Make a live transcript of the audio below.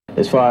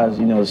as far as,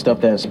 the stuff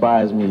that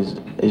inspires me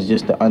is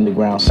just the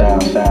underground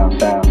sound.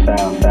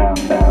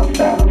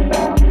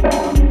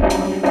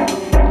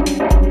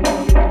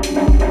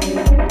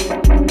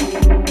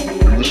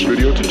 This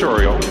video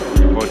tutorial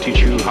will teach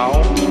you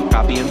how to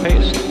copy and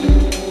paste.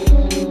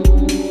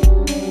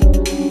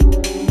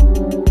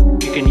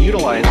 You can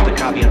utilize the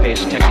copy and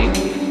paste technique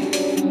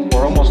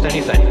for almost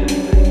anything.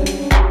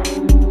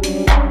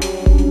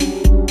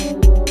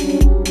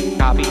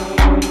 Copy,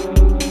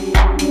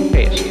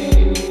 paste,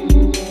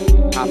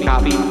 copy, paste,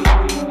 copy,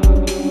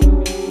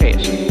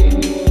 paste,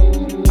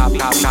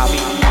 copy,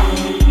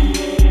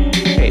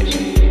 paste.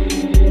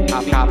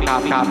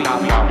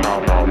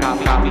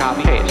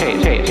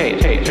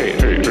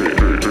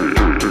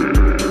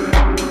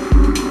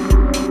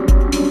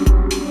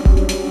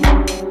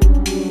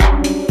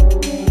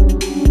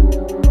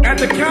 At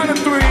the count of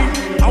 3,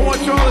 I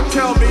want y'all to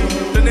tell me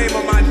the name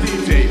of my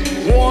DJ.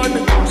 1,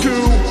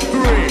 2,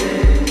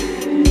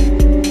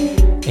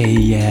 3. Hey,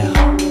 yeah.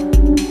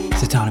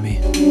 It's Autonomy.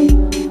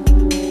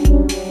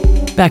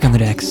 Back on the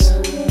decks.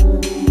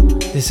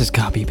 This is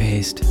Copy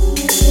Paste.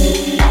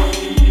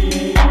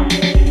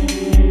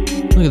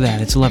 Look at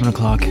that, it's 11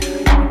 o'clock.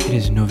 It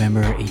is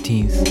November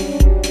 18th.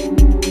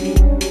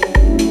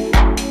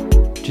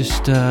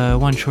 Just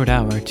one short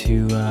hour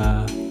to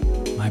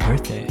my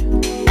birthday.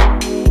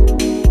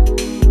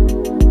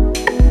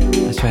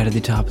 That's right at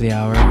the top of the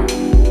hour.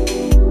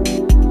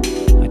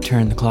 I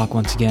turned the clock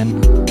once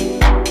again.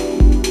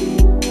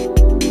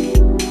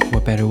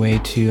 What better way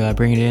to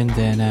bring it in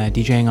than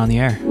DJing on the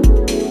air?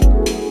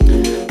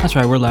 That's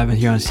right, we're live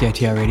here on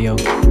CITR Radio,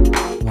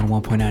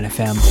 101.9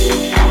 FM.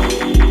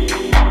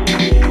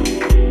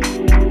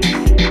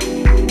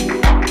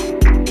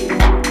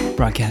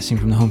 Broadcasting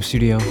from the home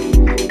studio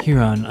here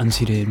on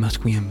unceded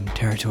Musqueam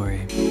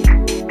territory.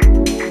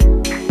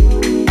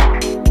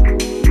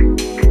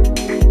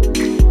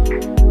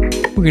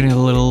 We're getting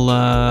a little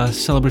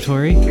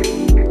celebratory,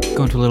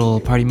 go into a little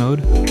party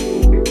mode.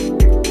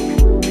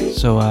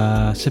 So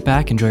sit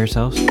back, enjoy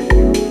yourselves.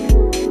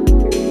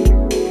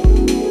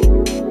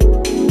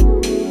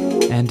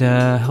 And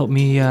help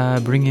me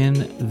bring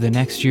in the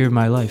next year of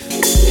my life.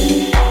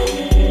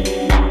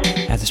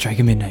 At the strike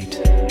of midnight.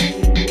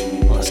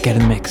 Well, let's get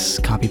in the mix.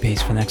 Copy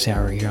paste for the next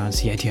hour here on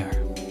CITR.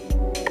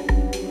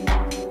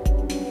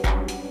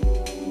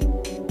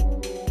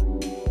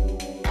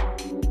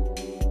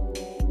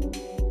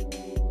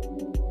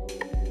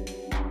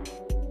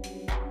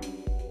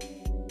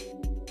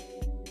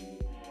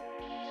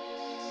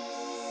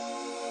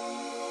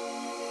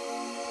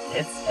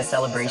 It's a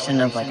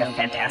celebration of like a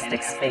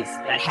fantastic space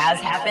that has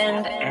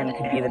happened and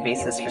could be the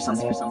basis for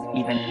something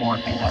even more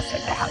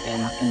fantastic to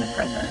happen in the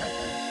present.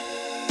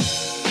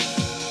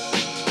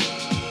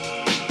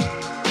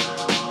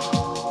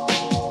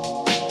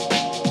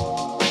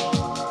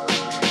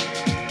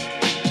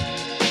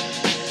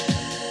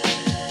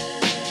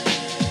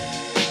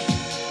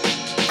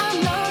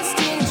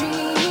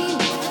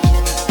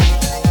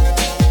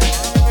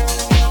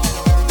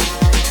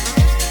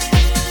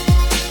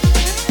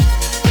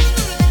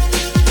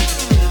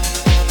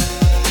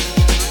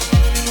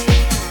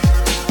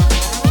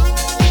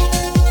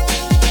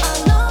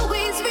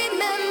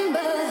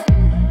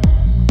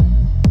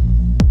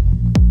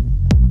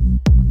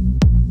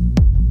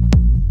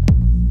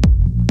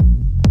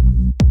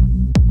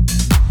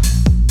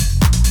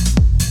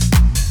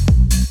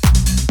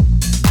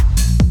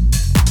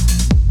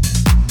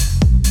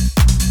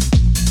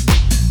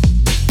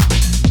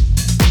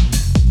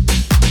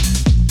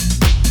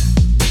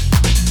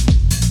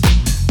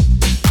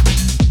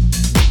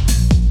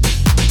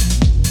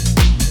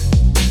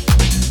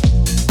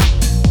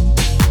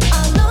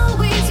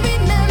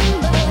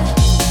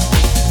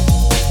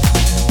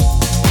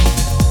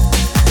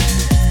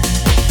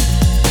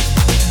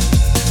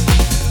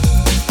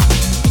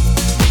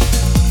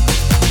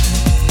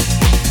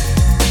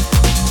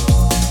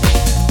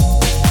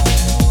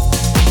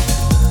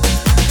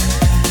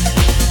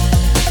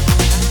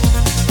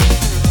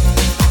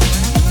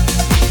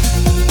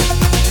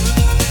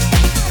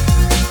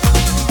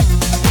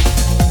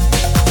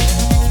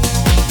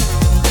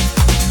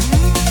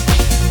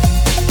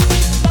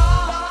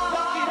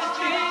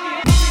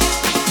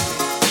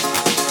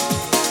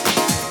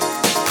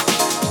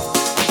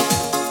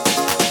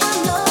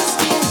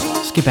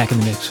 Get back in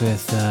the mix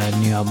with a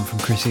new album from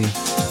Chrissy.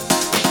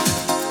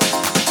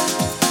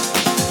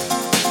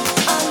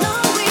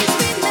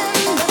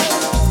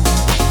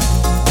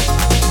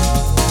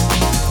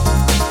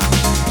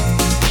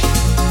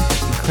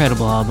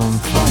 Incredible album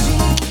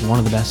from one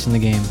of the best in the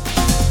game.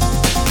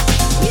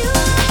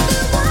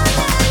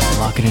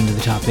 Lock it into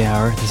the top of the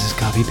hour. This is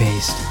Copy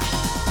Paste.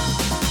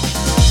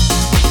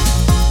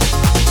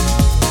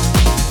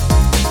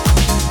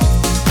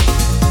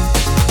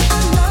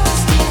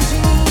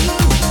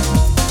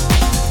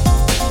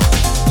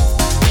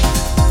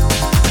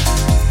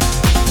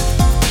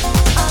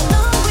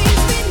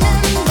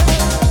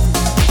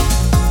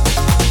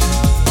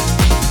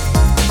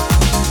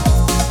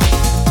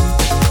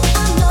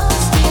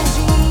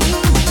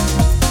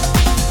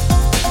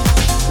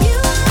 You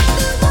are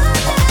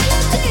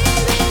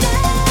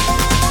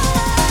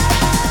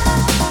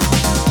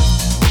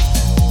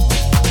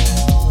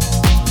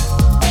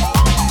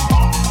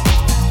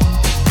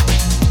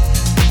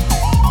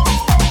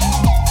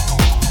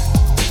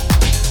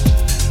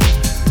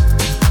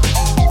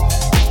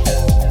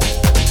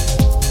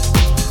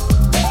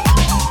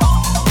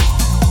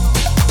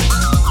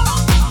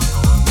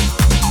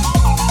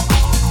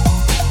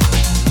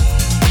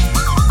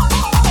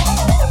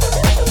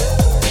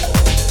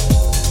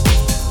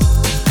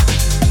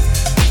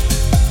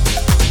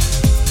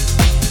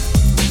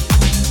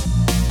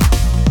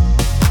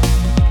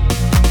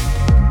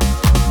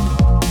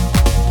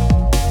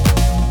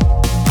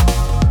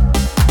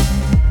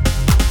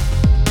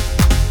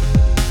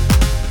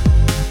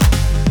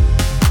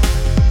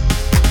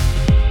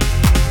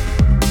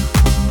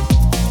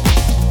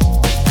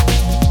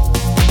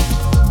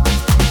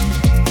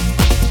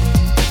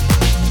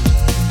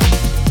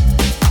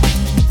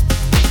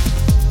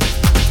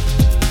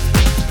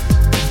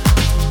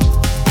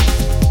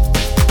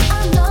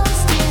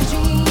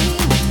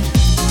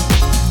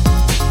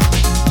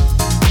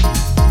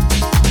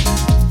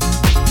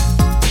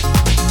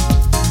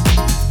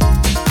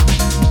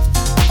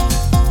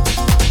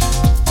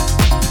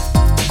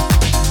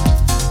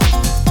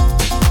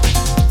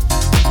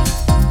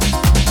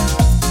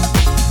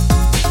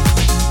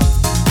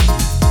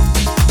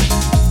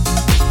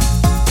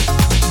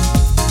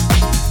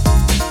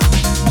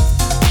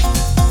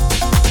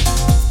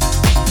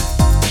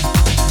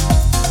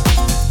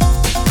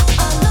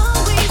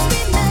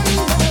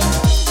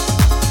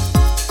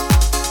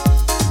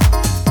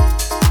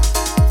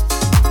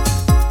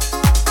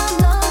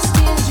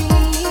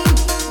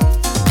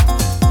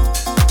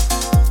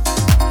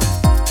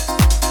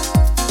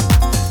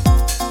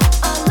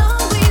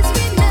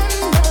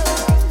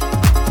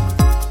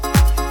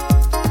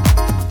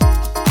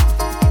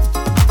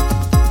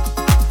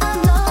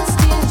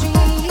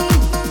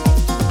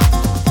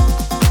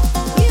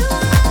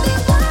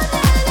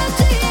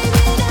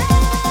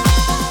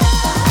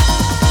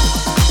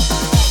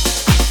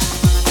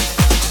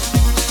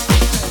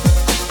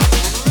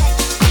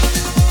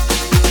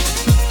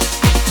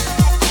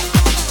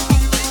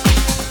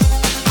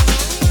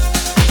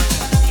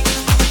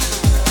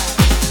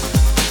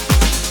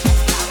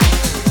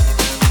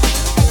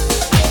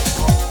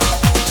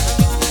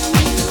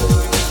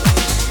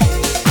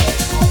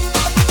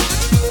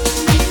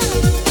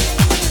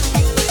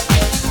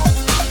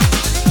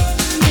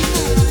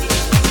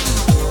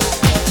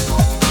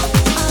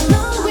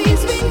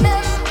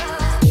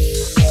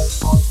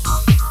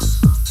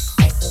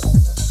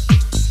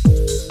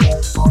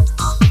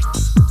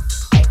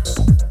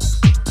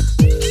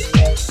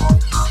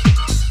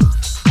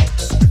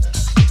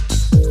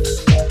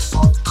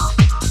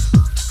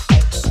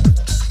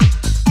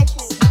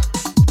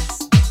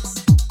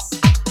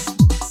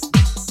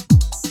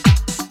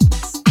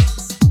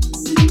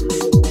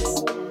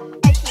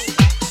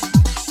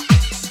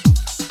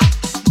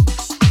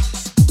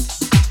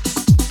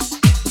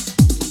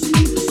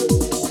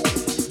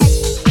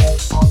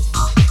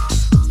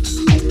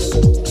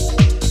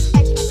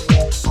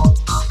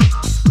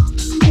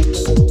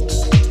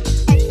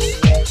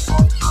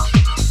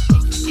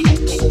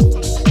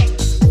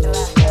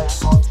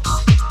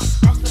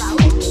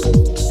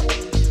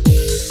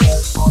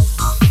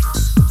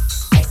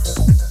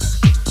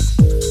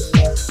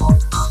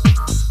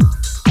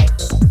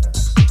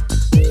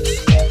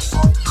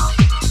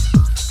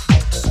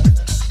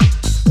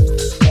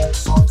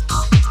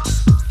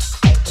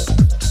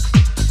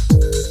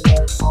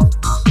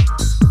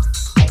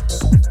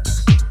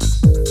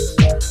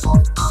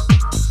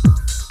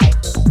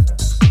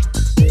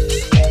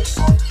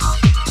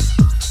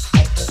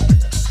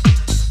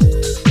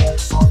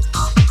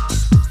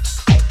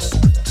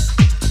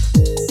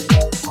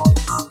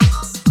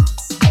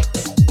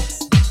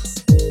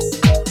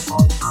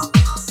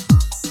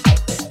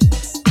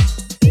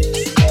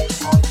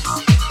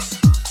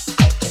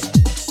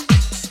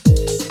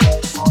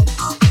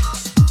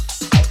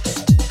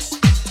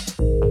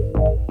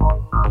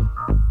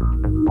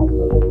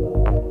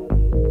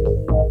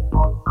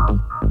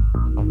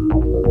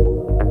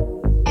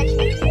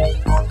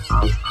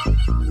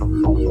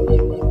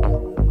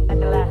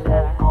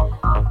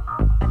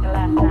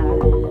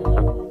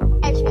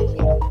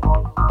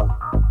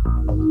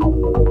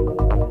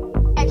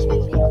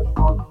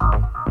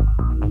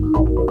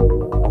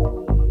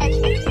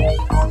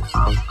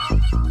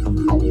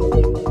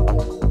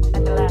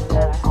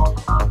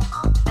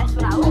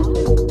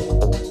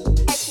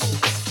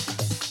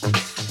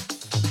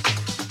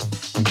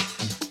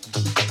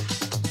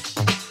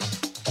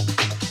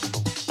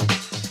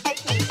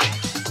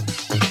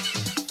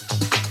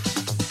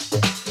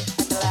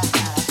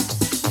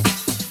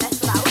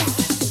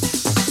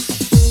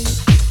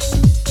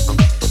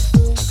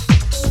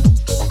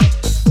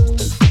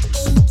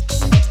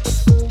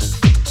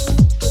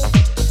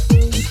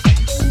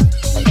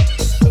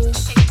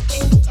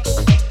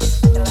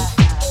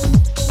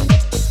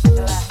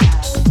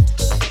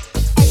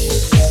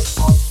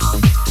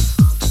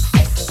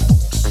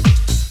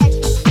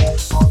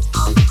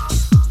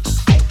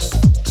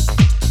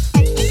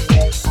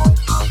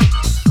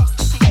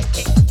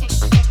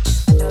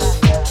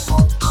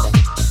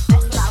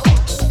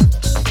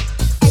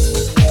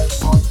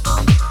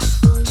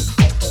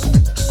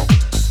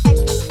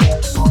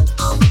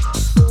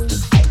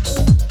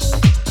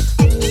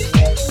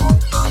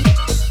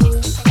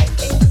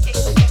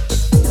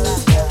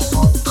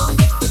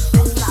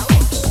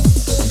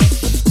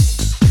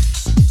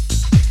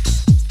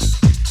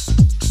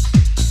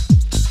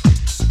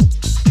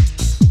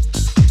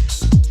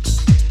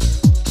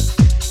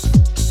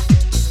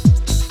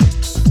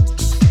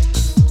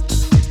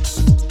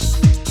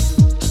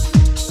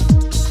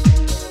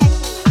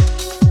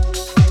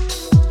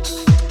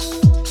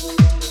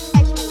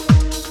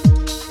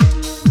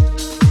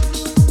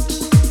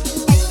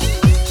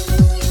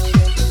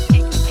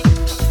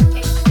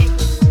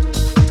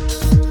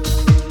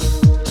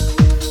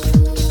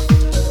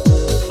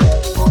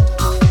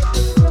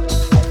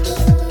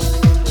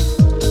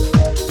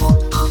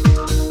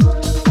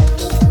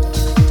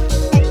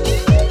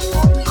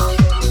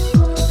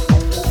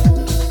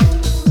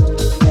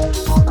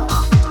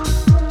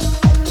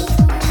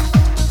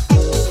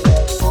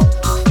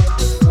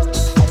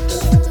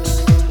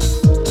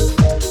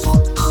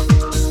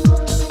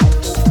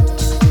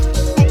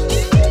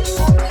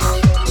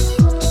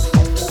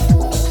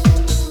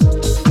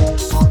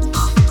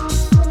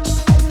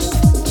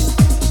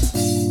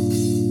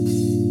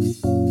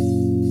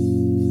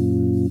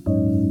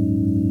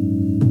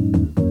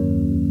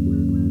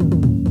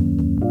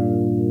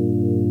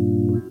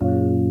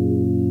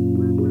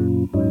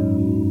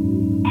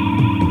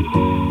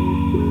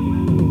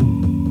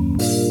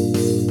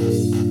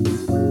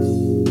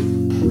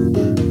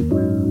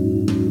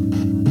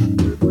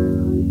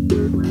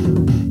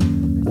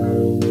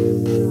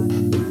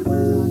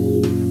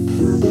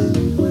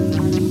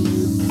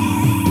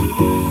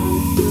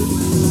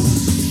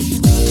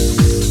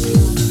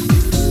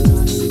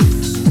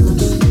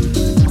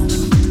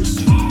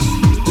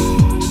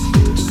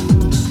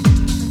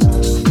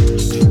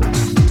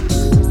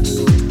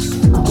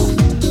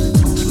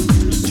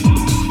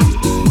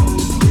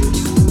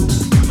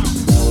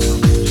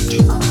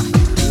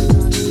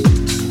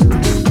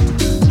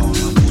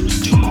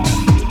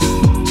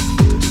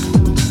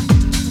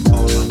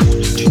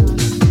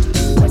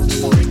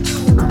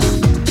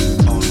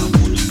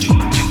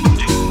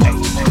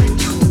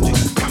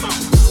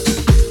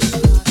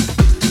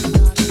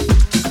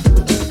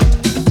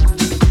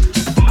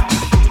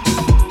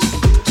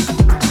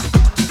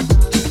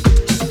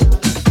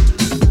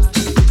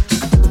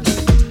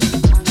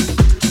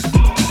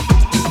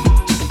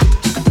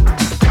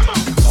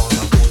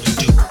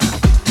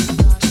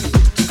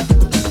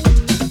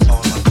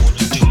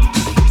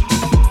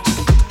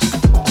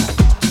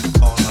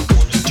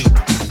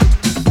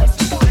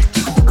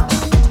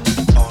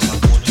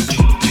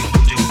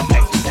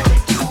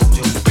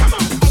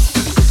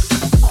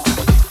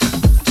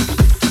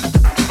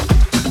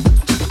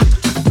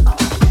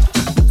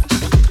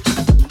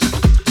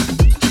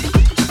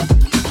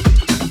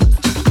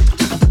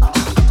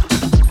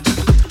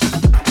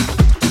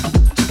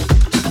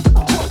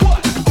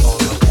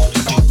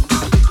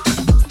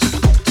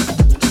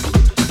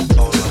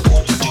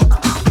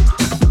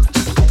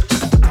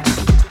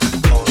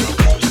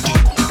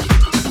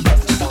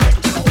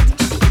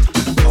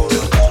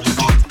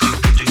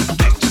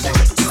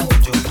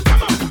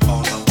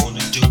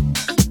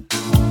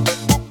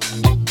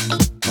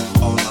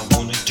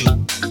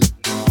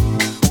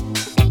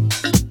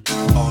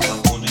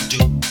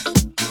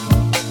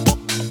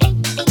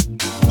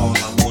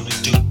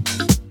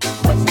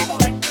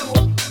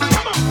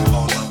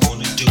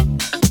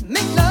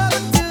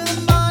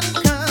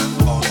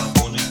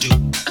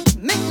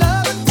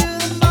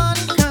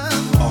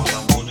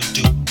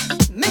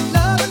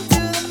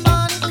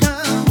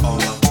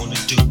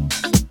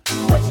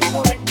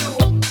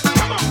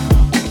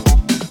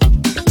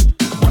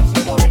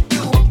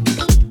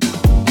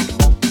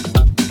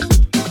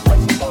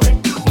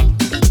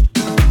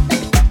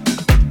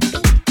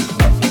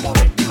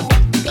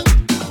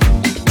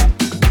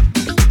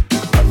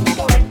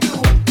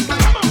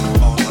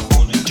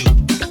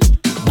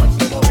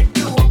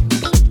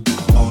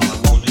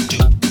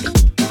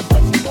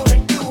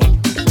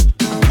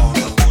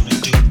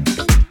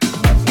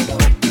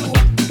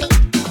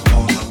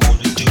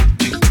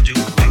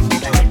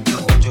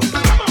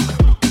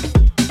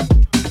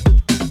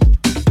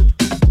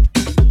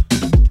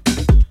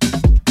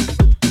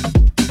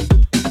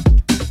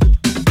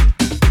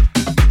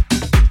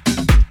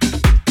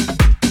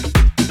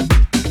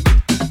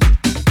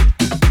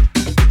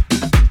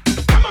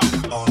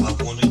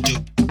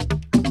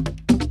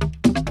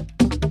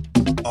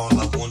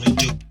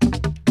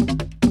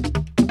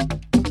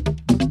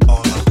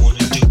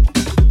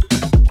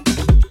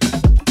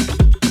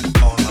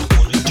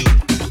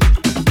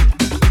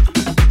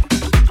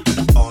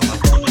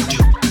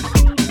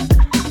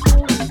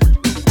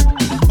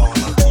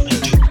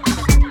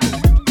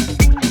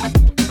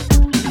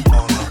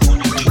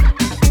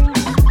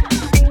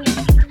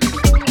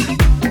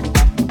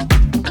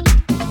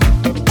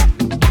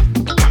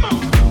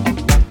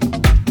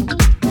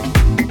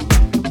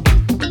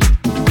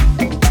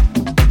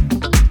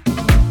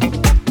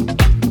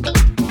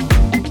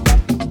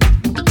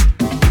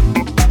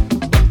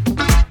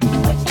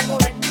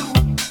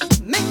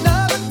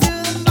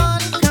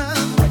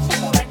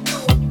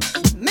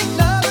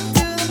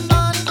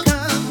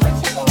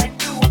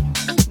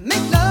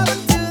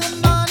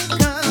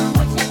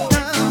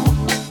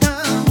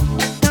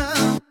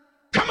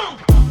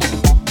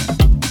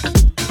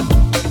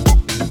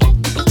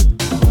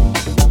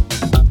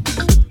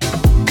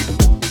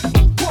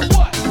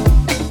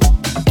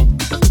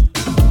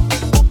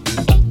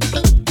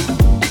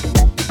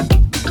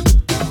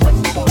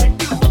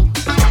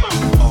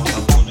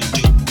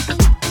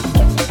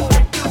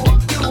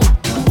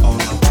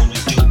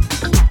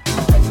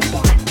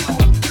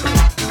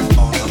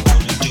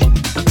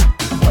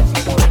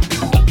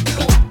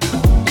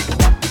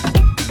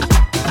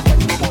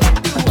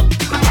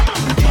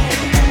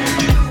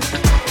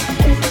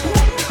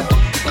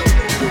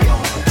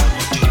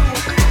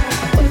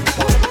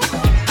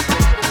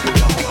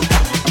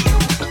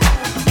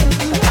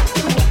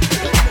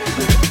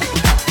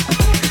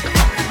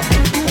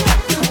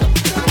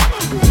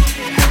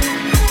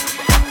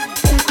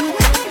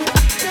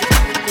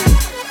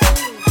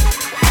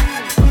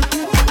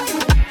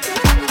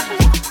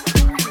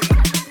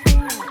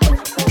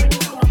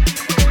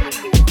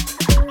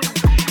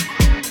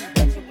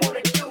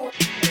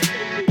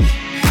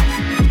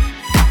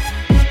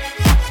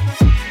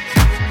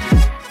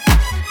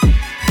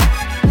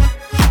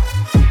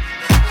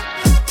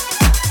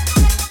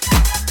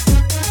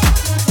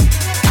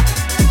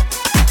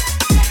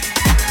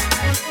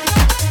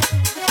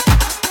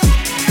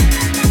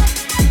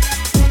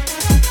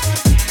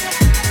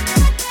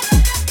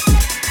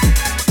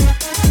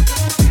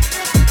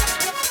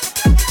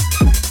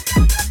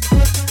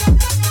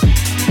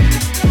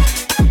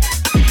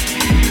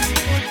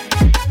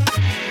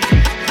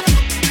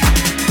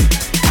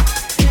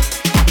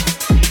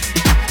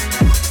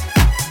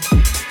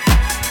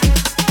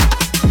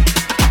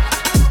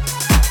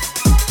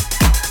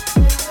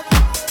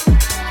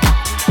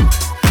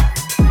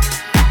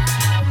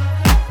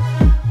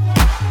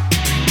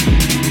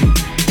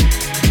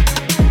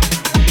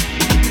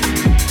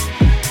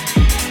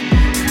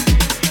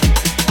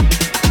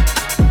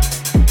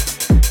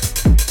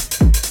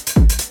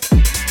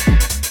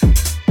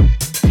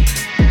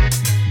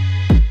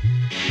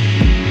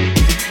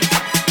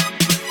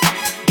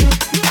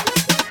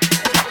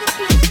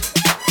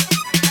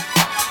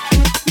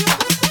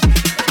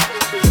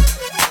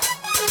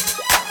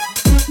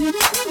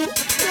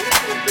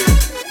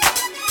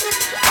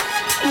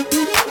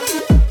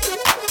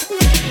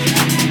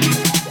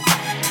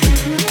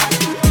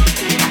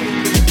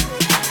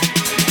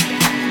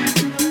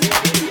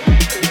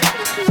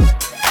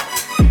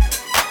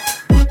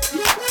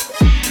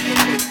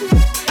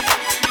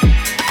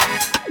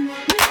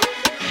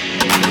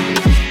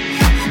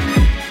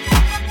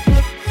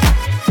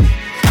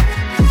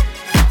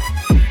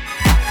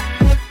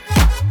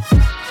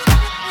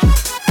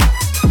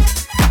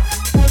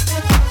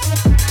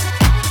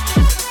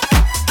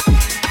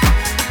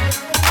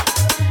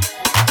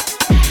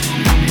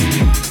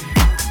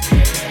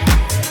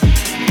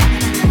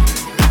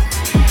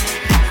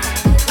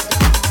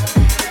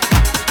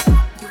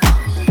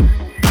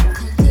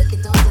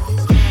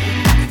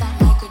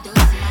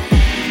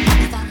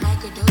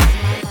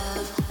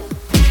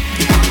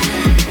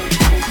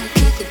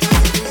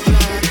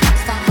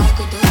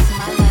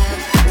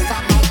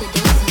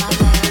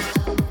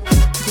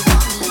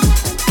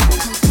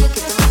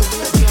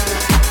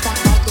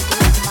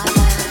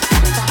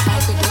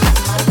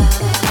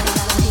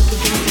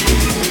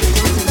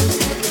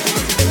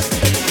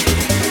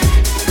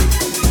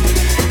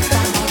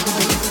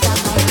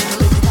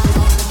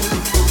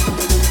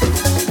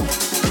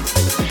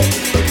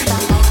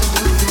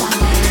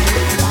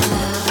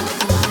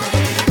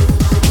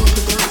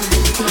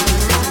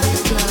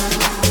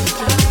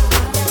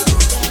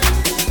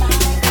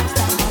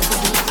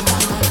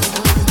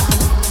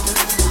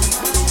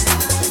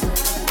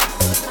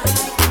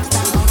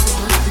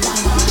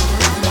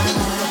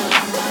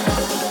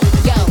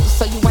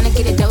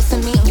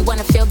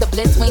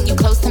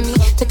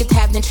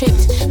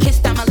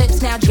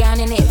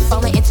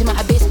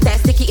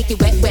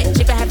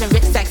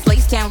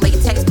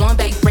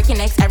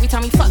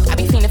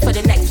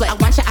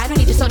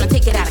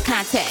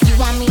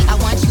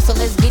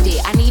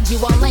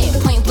all in,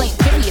 point blank,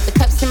 period. The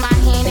cups in my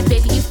hand and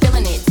baby, you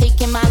feeling it.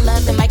 Taking my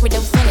love and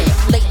microdosing it.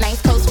 Late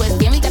nights, cold sweats,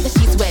 then we got the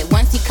sheets wet.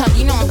 Once he come,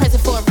 you know I'm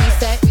present for a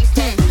reset.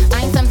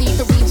 I ain't something you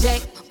can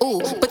reject.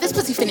 Ooh, but this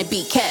pussy finna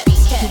be kept.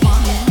 You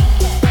want me?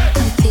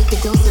 Come take a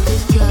dose of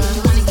this drug.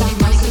 You wanna get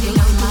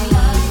microdose my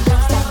love.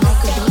 Stop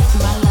microdose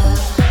my love.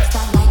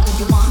 Stop microdose,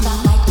 you want me?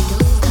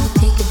 Come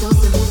take a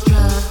dose of this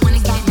drug. Wanna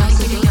get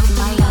microdose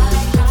my love.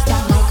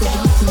 Stop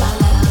microdose my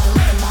love.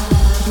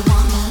 You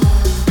want me?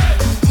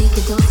 Come take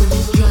a dose of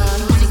this drug.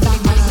 Wanna get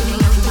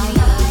microdose my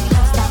love.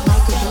 Stop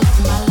microdose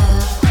my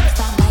love.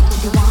 Stop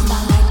microdose, you want my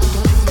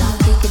microdose? Come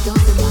take a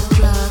dose of this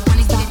drug.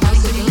 Wanna get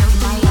microdose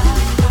my love.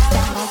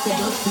 Stop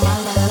microdose my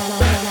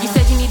love. You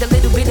said you need a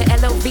little bit of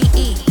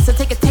LOVE, so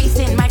take a taste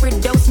and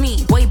microdose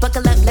me. Boy,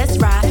 buckle up, let's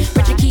ride.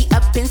 Put your key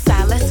up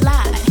inside, let's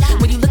slide.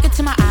 When you look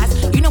into my eyes,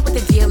 you know what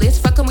the deal is.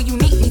 Fucking when you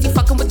need me, you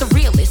fucking with the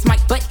realest.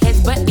 Mic butt heads,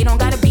 but it don't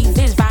gotta be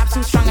this. Vibe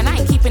too strong and I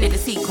ain't keeping it a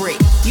secret.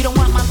 You don't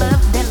want my love,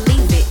 then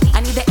leave it.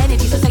 I need the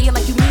energy, so say it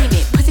like you mean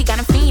it. Pussy got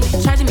him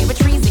fiending, charging me with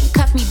treason.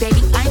 Cuff me,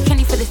 baby, I ain't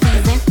candy for the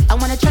season. I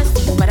wanna trust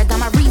you, but I got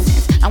my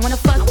reasons. I wanna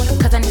fuck you,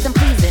 cause I need some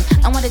pleasing.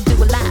 I wanna do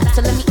a lot,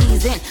 so let me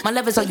ease in. My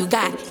love is all you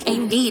got,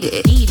 ain't need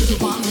it. You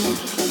want me?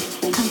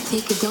 Come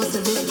take a dose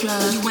of this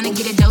drug. You wanna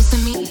get a dose of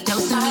me?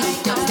 Dose of me?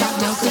 Dose of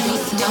me?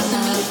 Dose of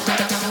me?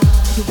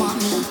 You want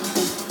me?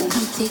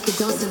 Come take a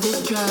dose of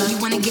this drug. You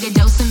wanna get a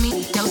dose of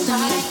me? Dose of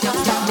me?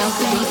 Dose of me?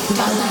 Dose of me? You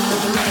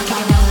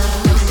wanna get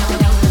a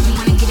dose of me? You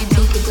wanna get a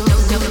take a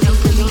dose of me? You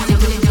wanna get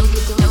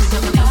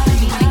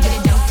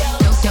a dose of me? You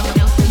wanna get a dose of me? You wanna get a dose of me? You wanna get a dose of me? You wanna get a dose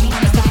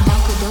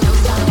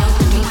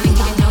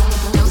of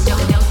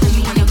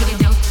me?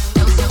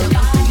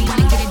 You wanna get a dose of me? You wanna get a dose of me? You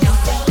wanna get a dose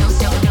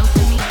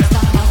of me?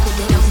 Stop microdose,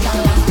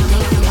 stop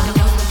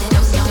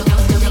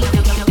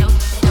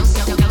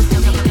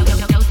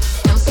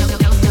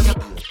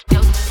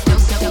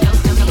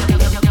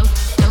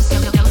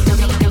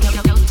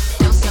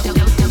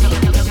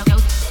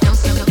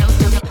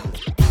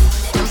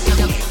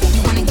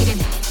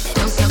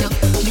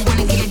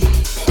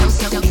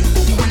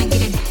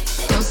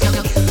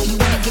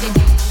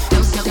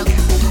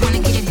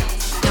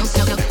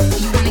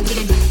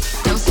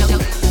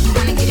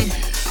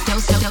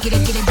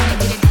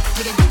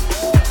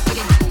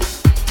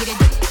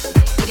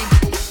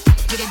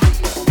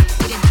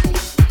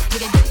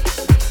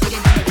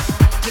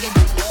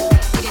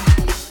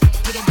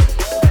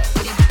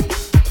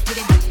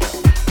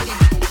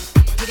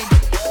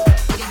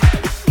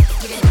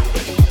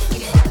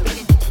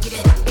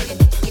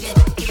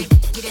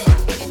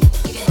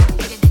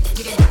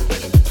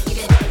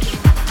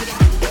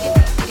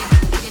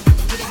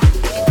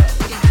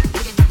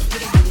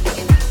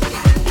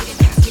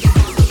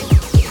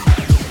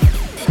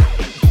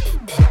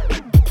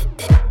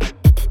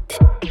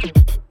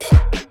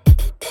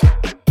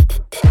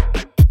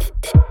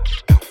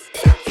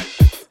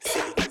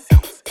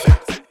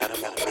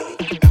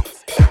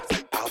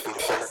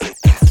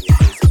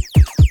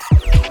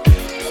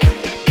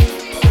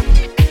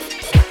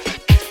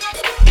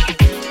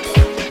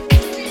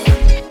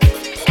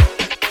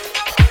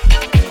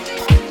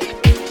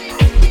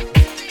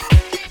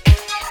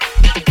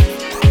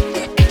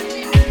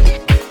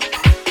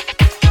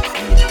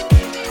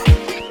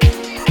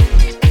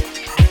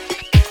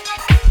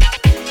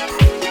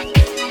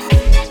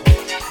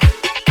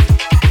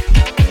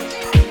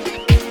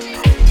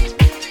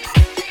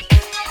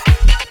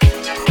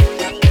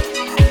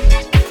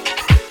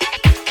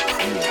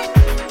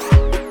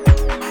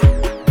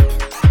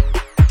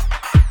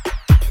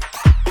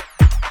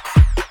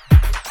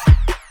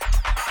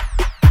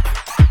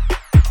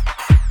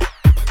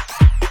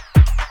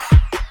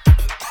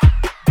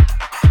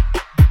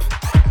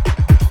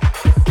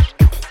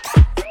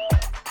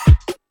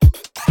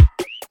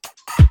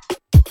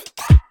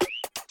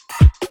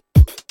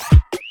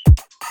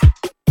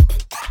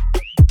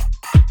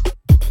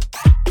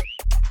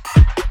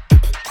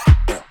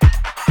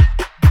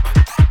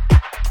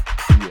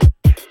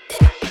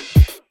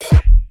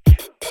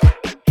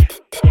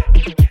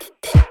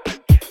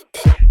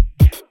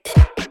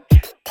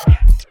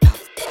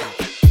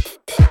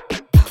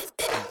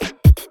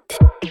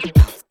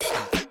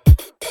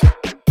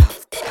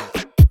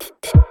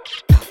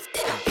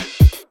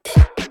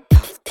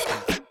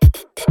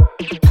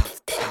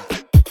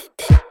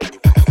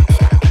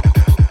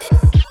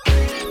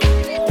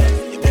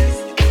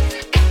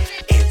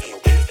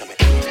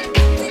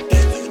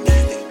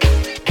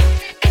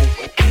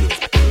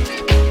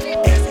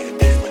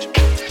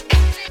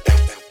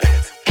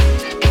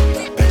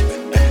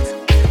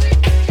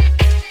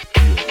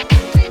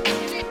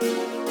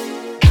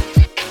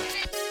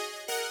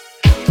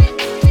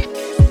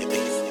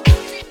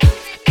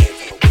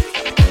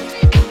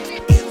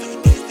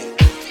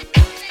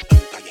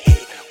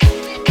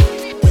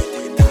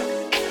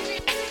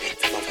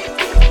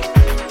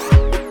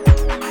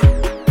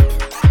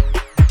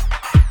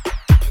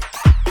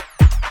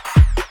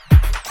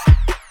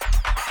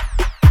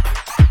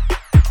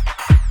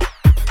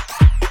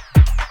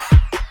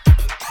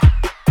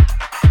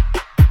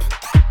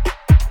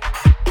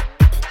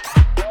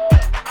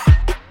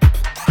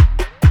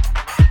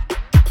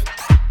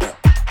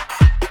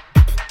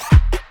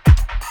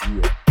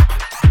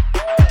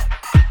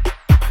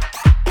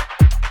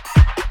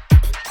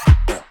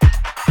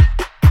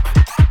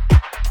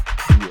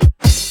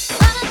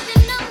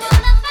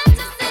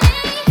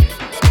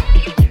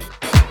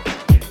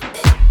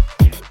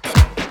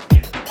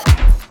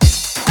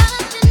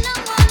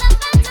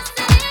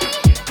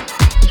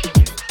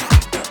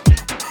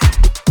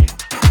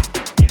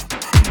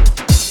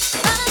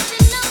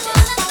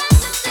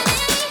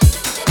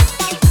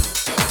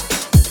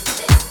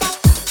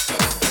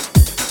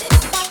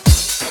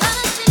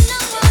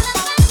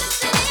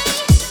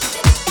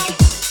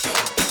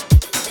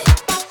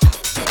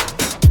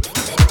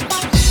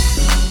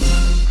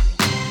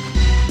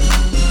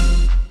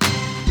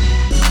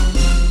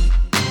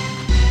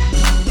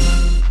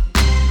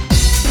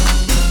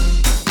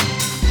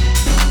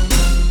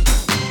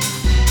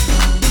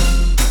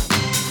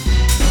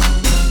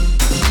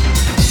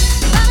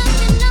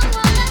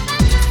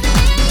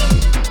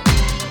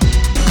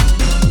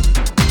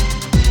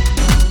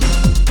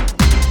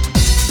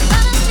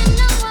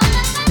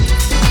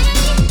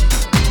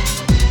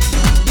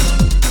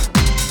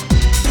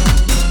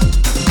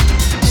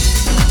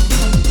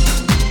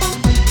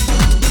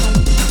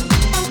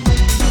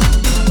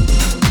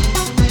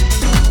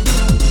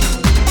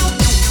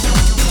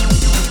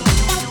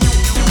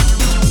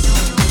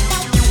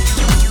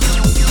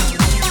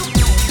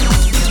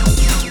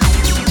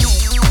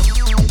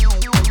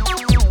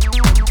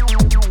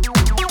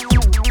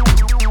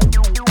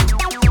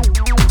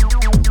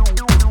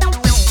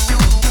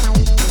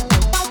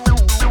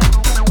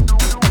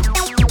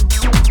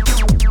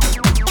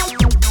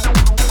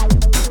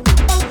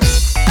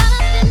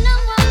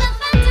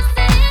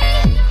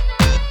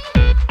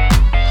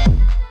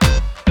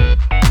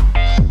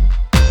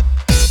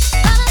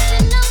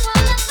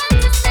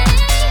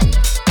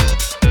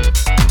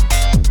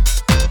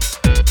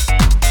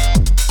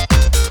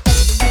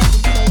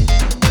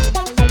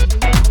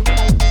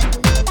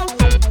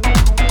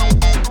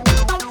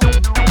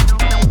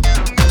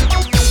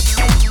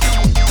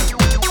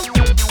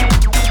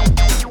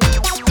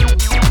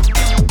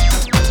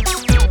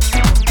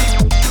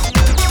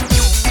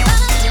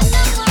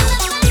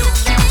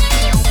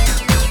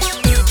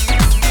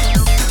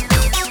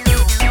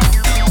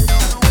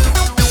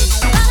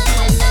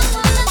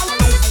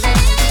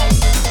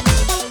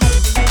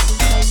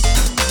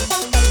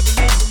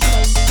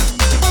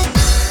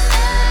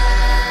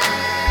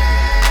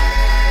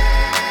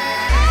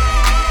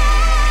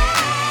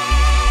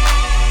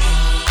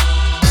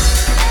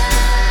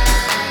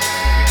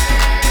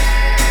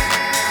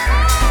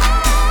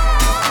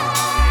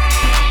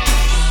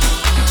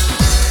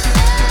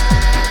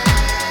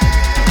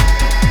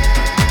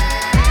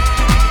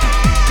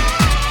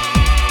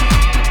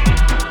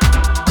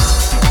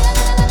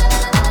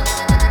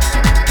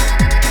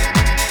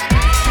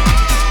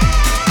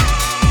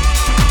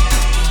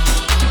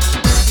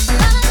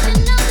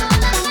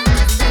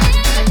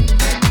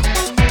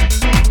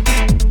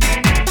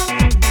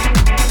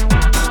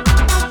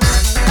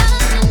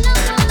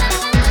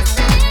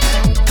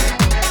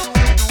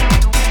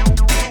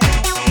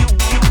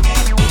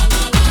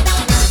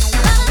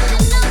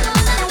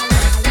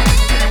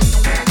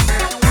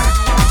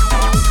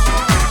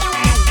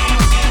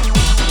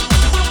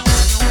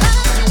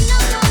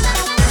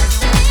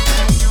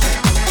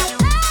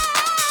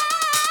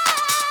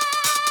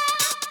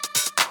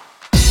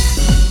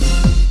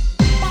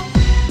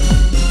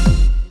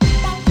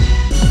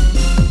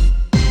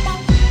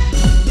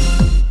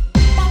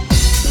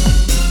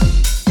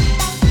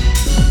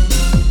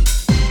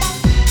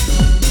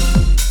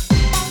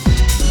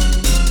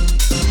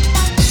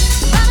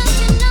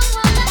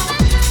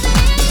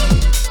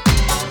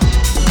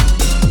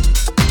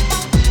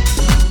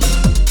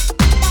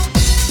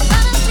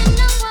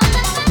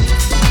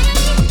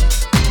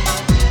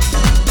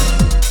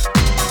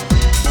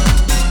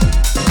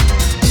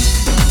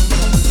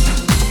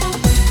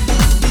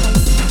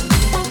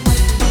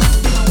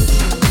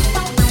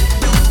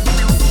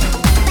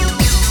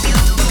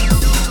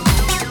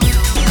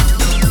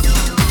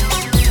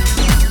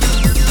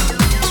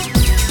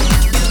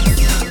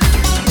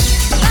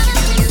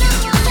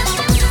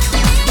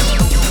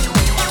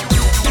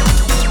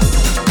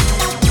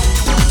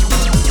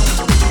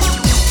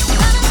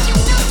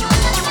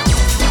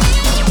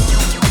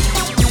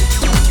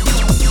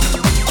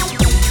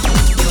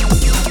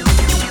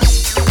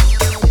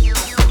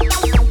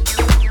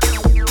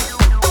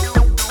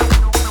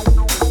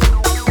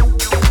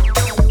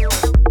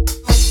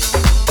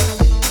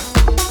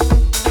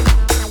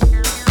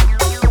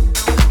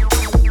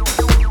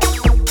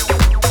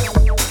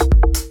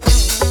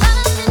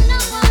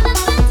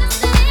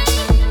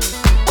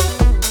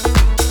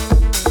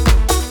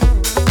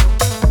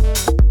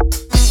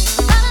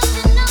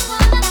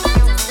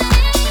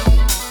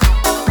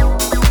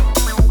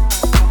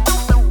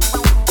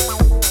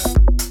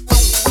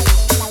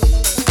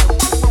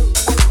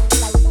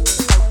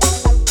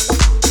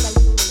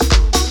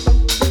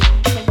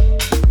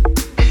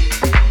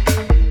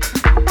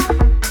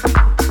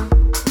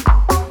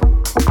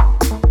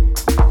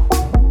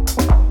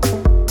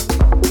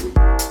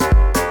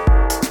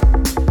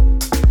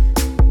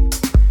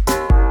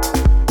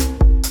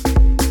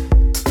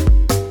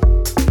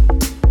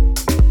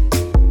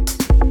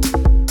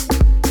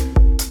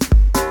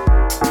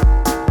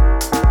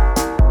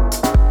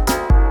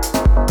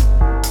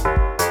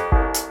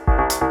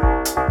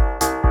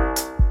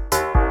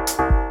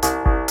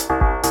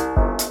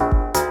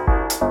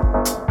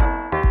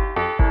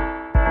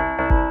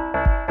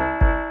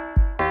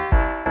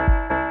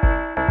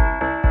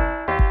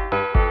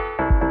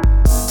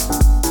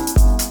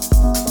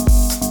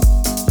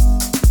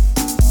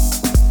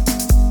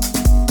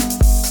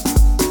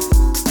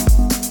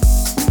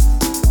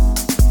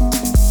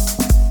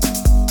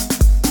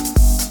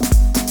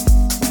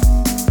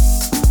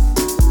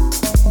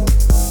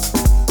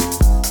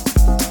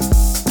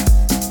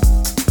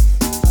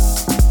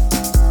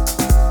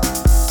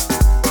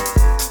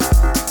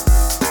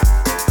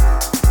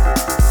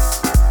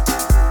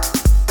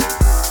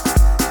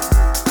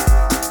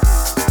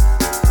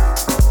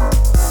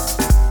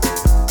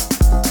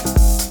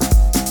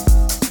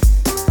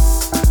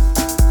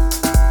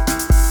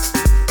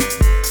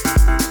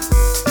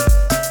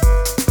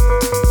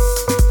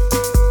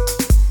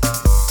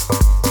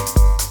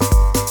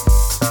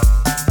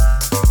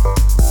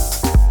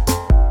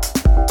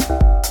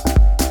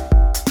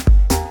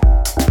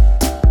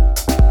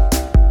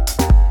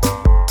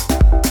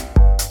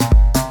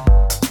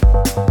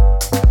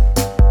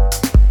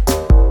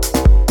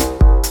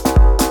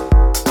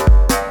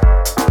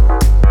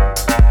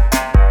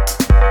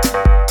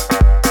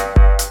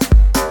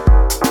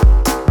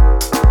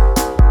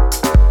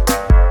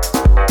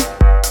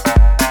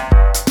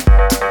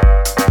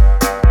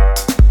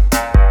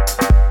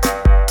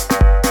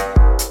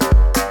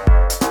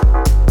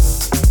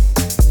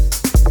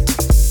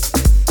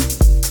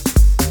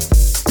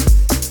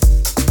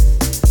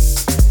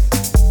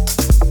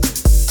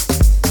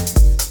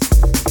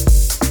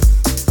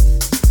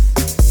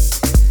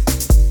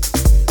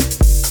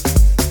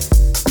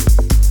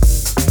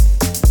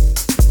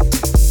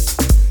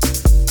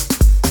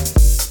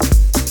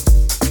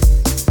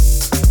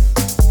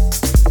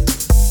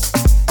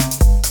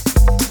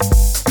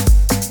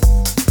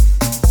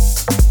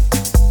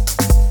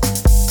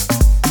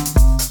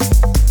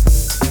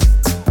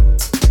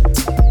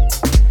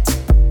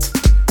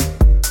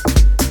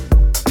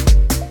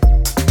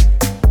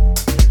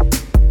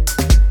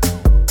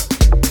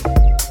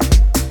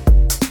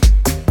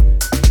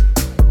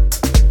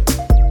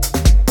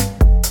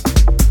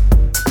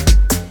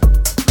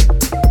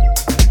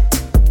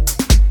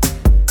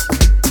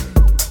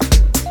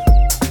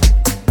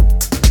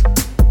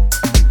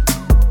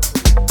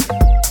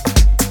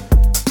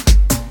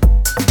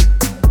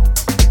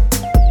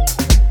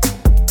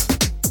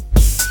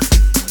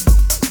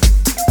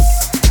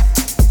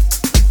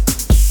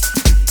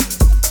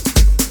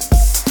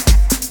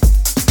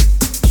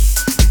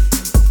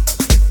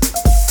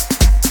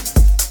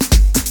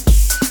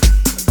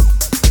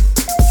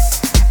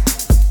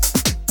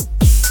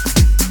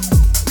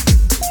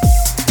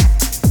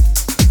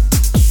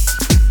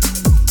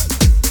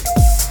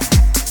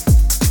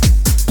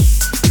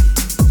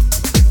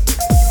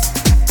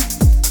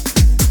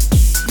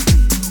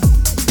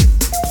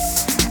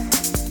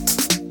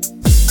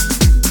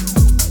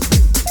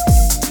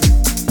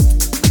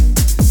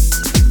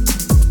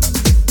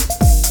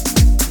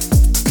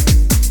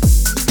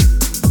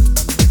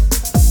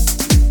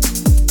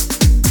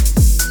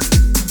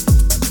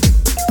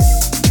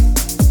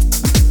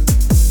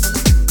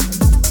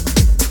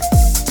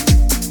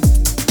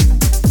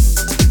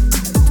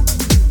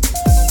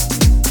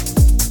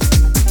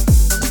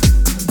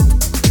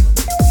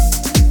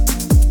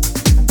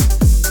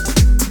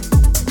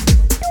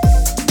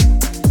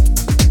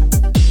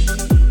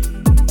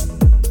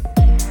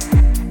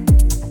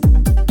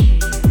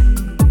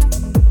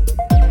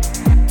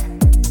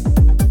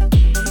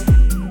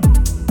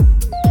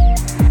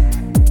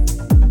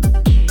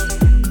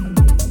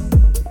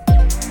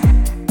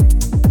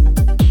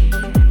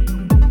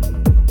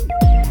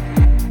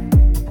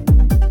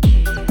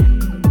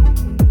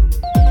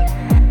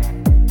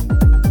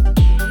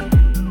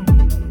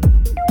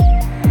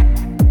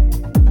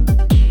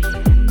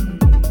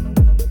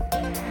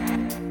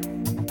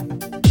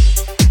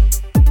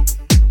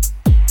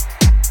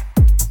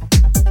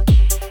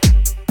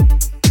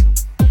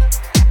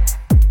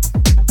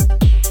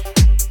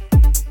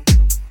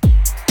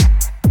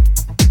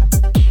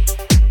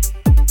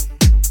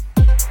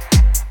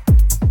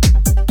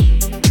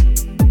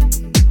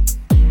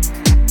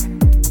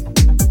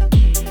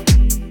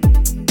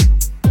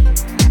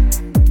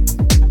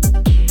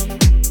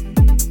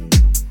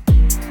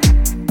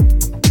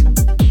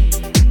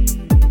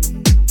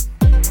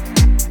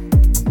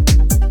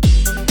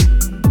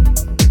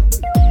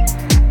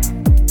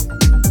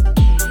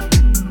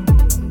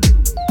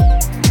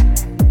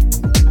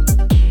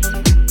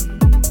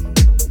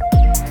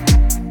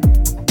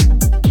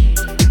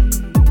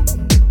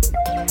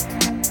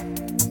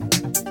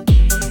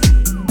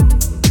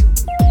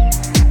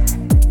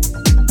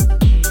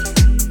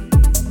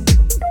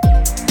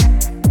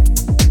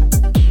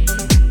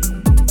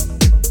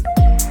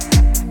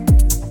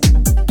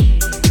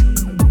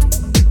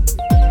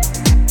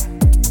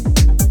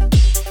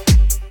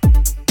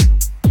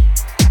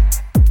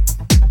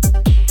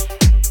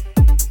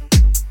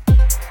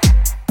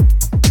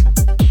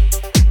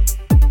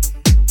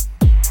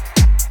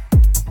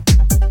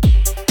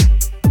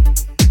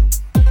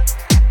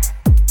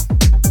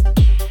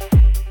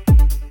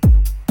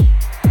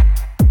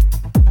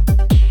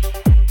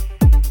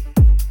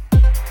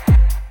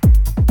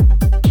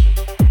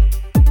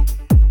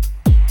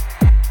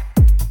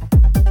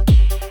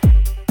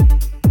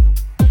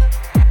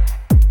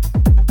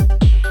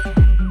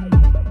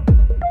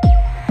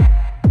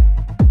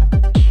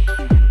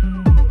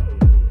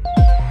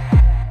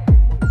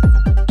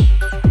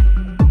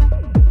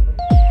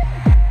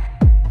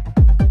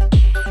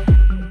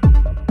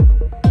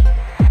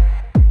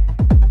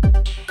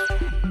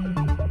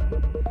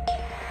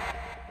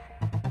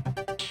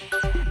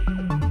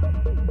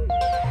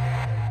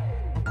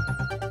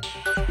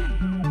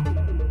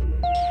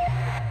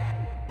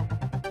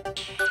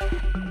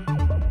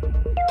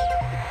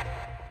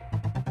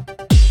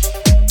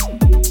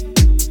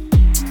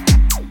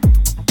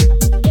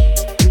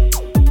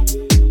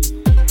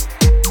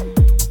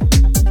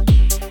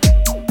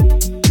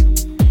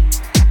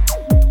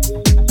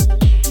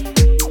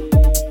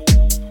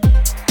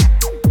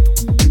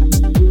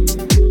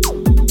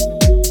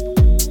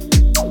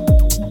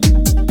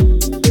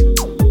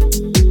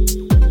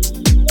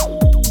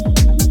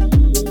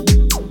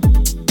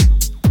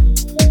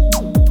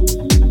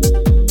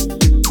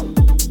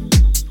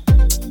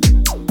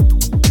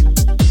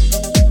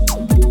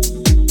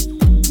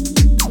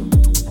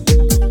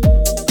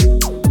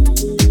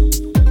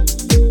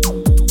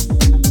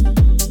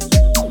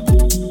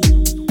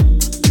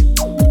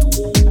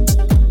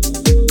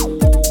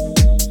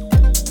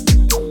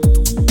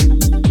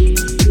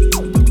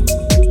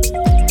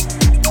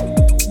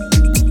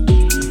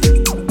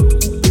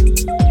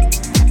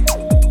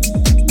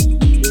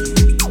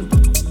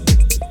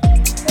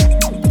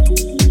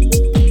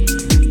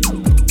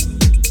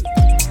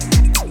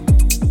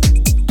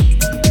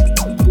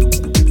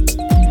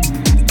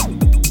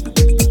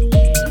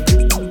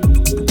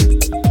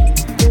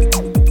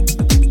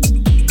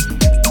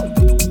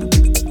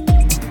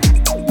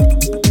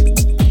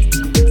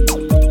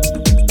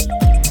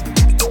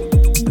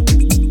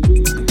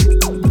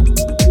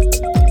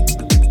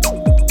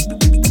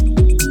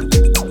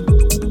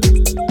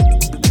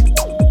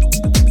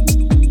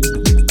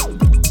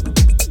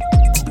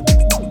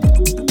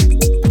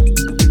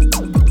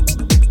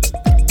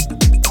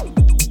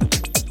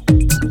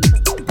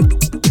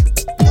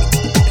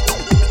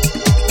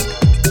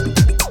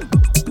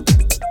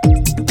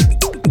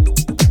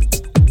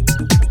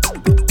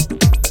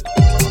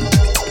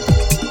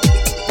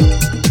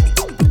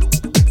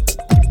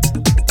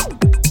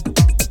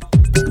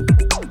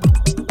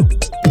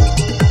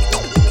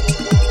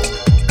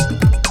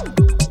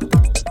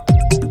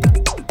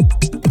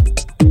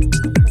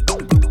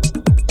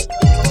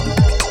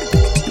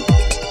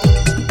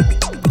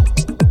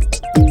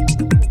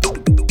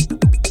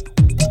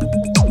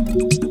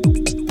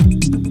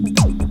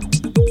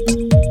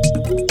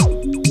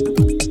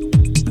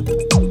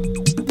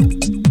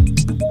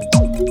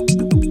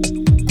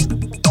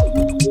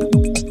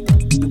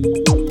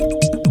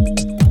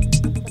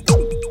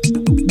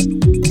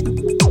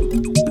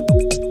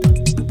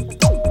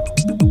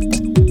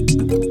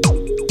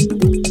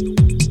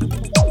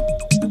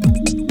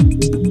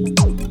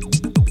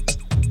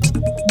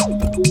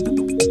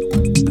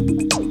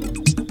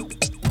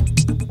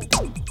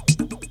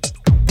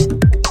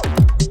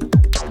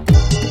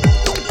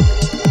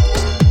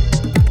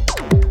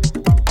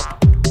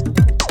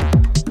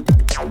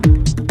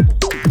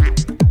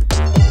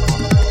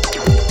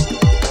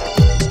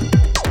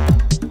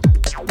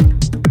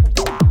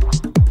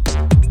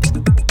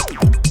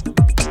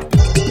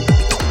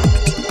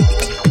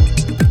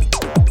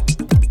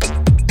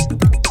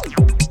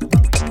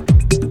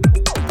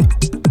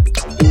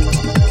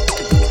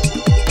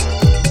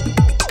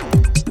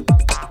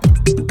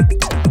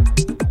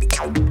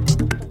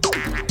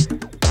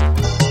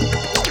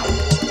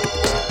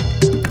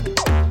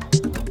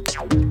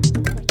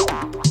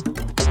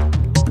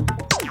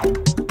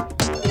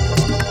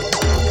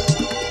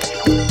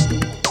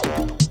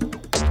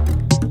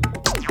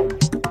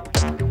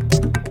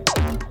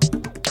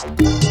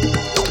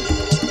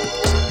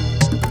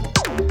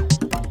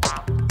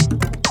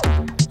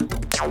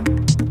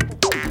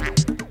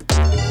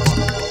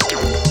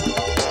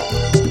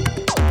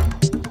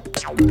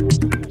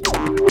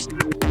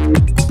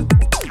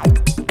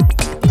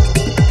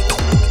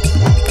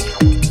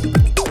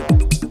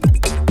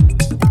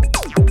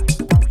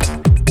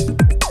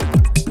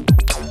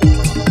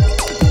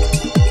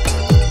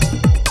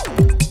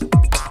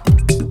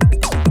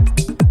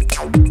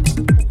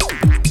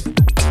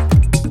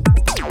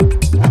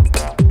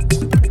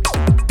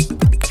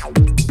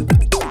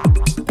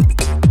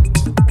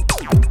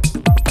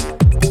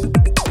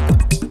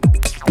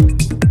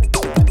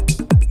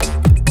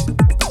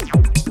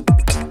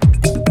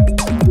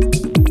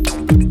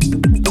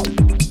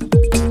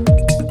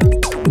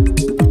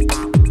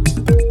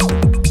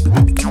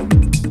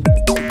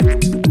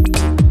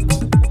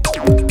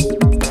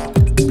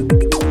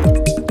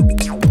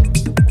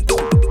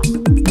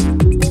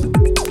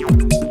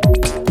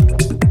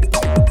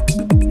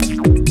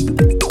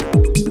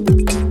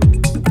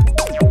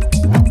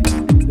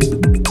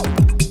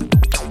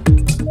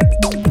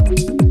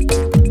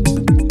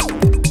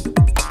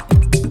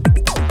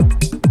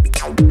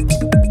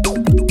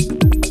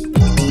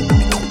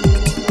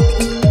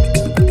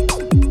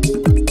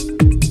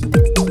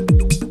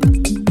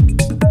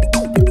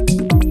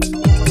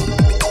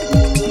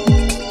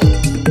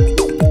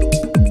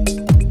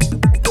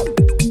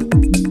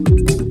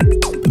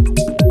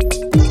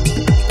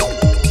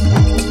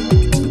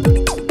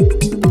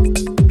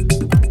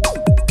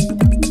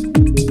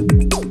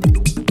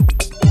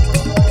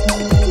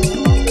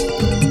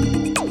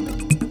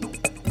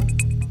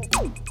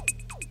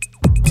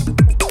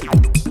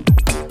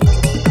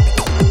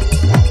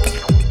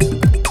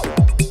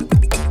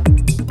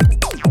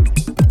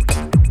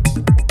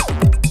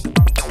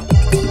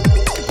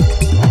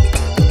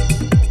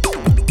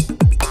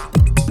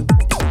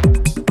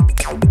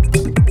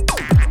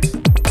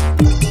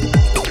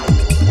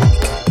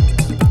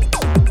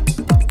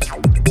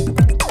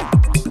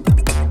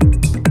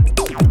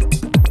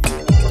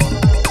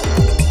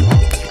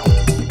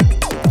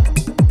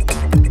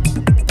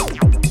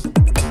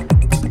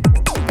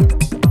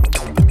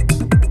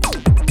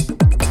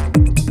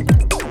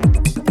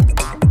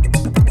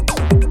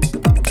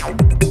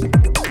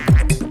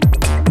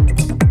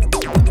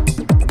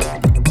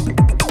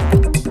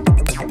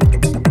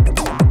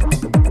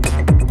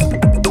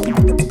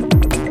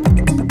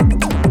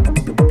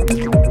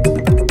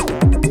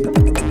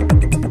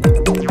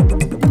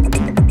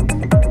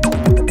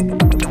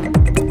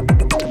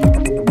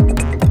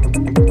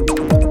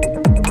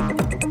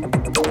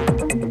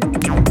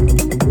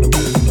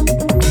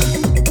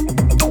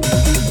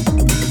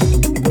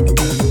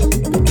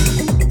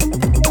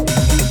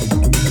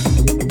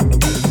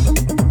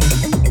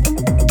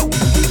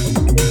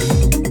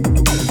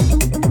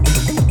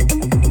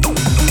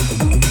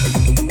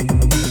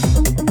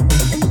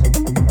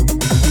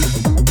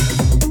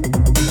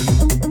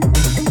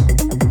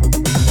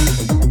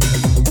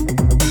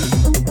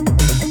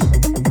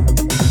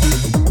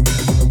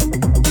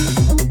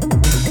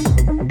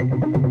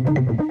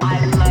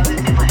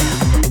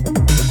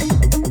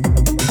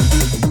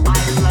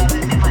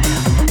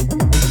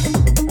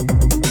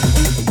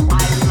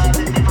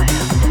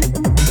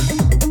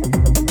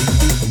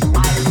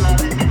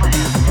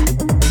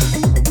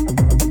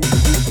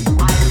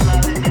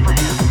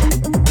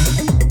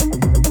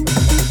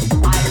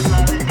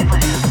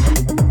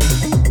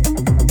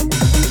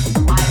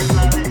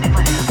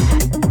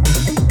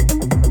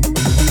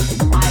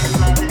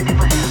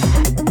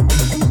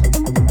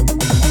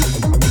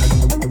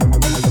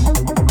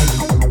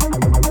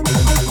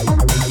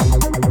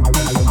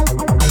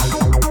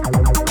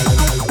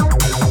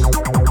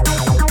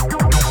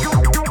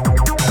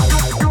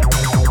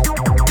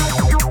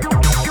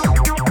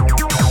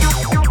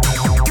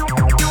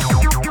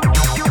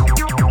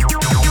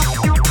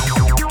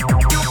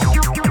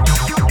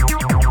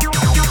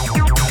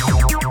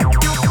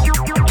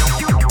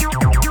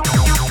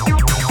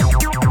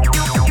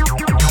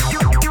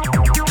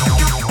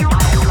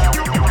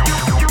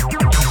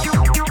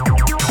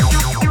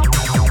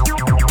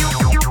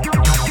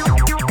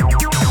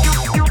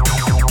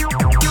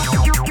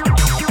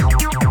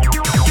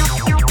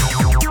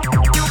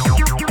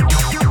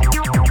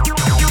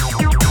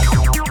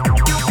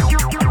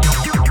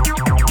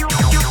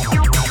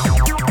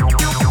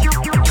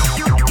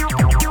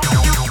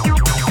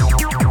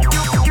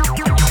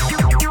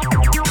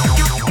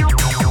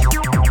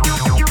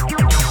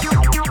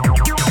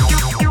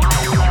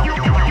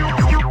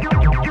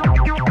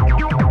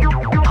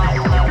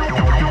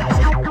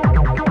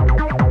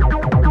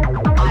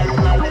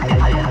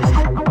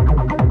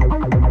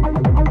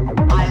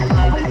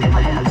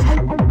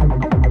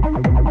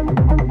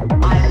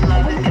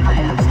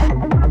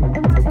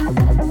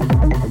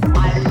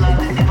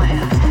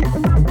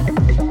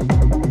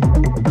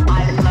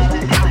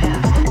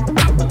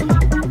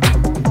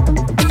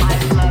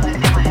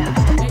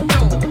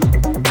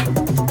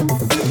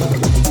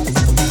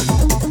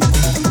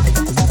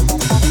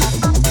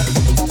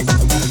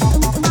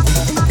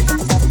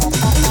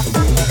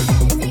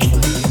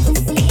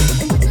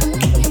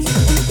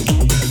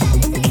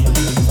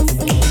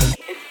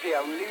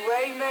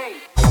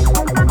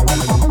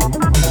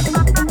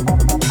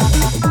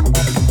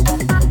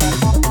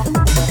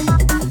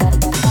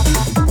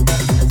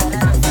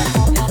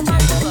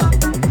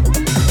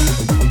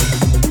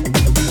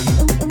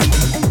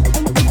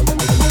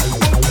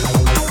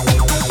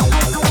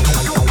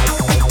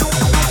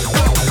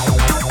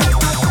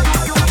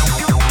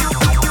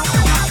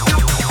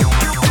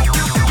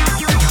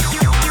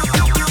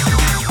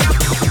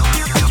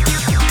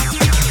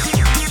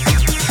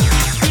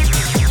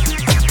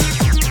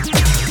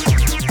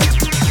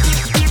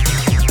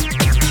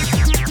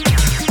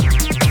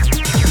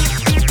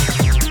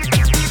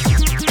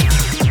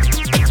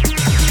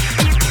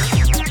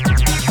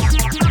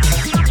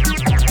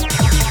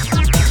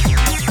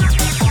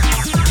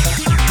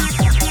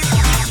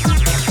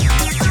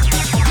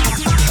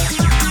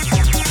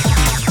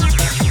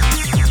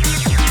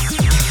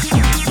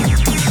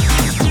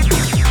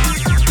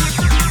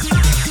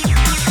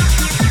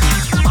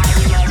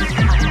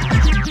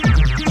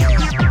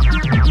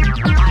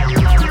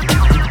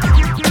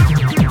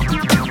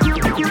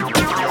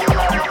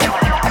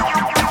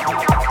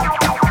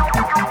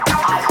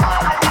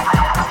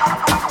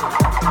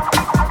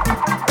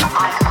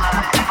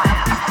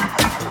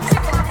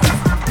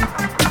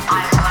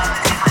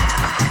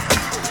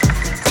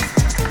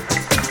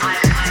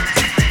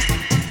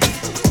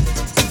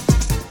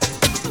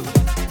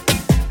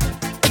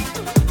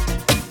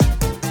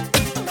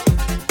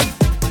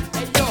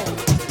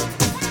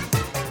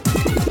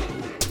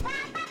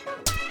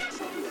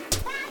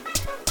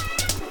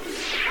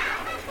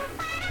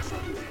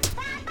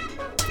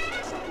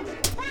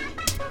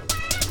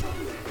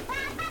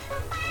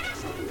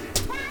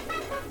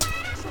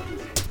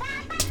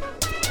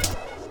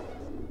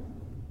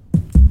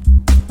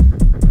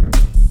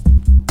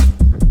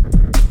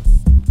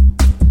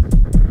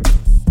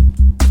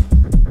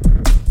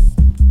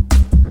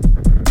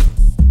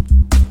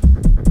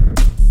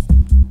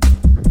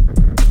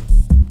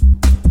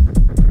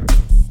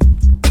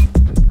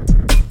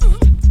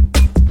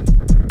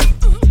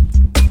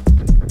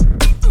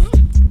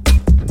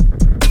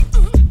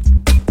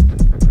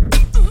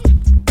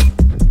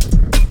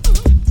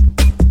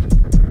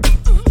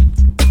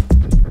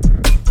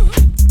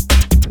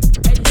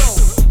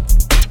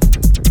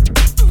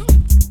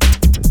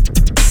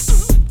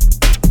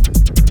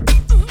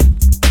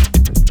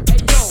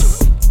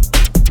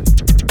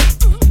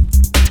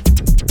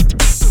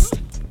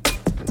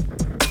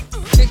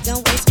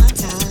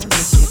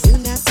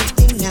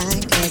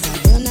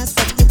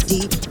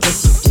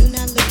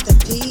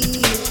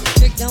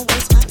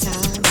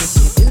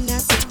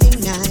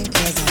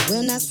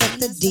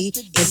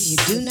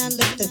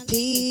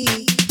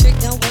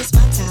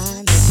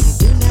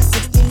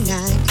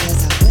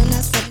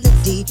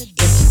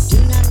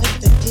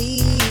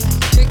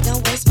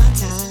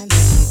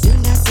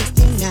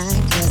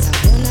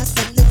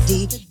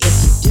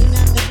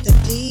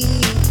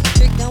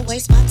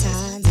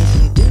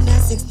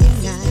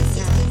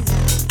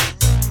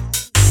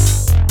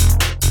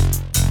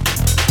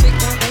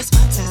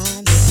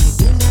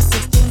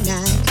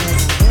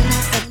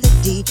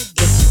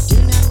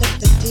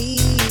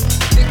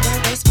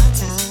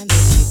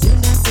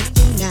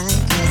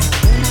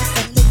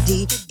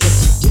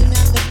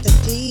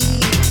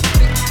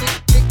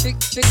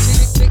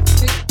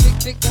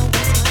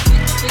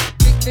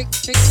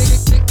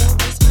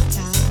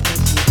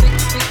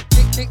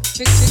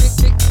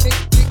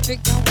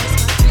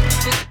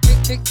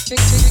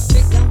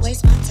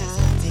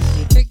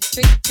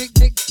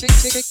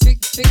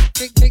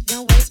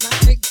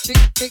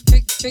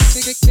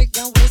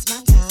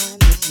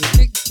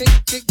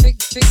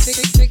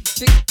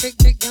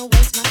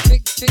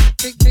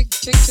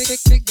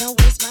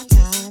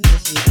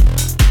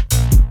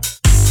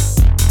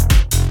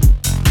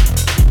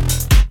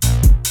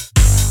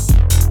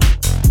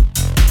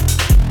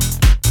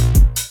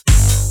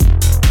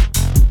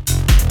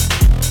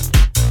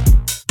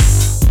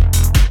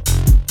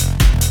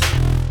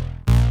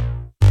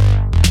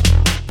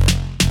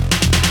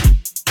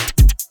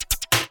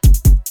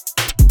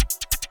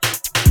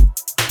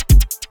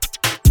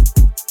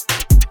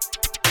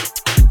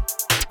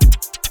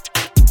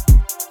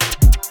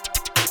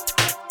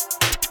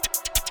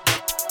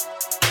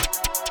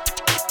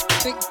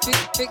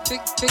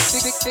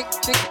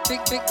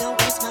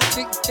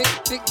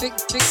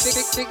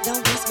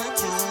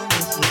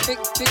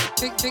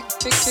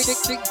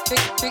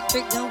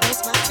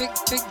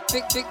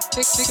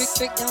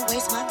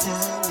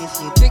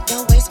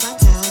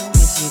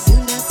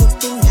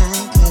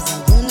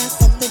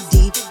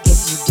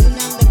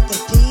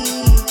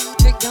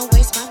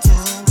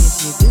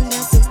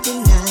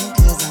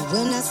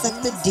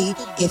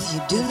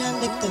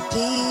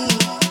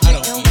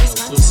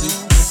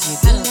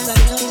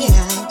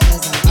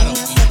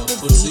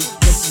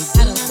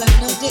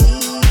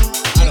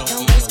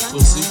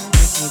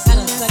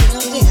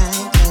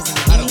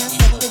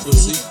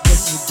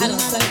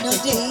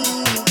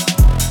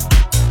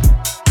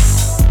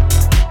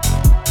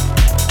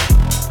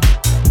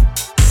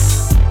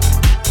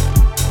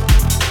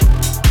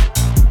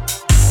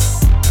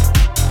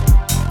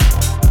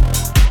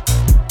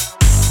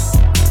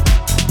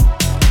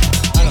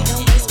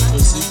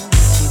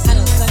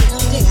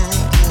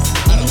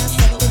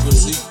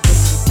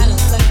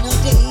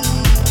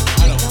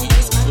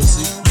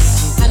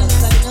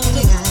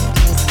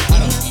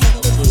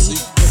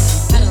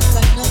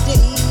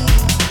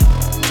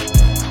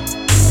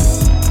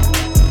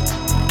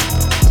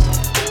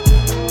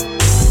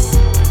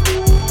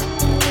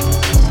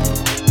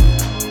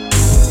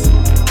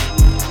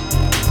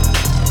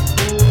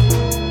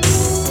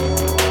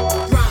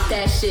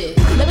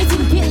Let me see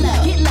you get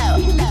low, get low,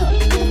 get low,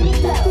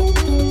 flow.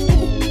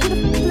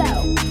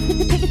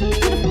 Take it to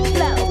the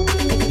flow.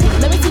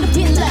 Let me see you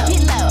get low,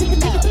 get low, get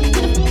low,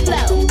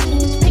 flow.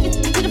 Take it to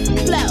the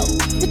flow.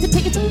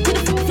 Take it to the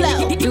flow.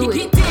 Do it.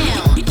 Get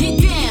down, get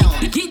down,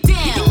 get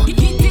down, get down,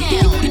 get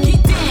down, get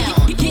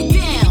down, get down, get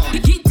down, get down, get down,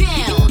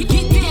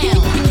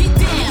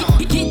 get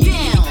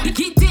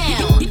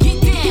down, get down,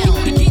 get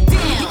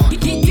down,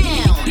 get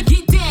down,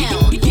 get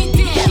down, get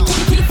down.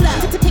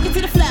 To take it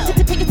to the flow,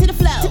 to take it to the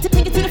flow, to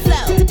take it to the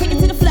flow, to take it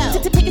to the flow,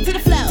 to take it to the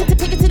flow, to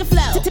take it to the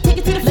flow, to take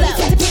it to the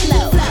flow, to get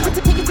low,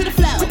 to take it to the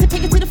flow, to take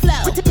it to the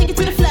flow, to take it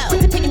to the flow,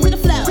 to take it to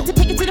the flow, to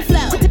take it to the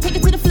flow, to take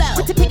it to the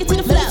flow, to take it to the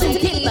flow, to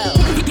get low, flow, to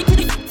take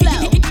it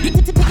to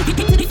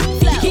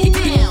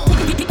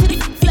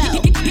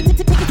the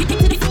flow, get down,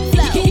 flow, to take it to the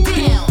flow, get down, get to the flow, get down,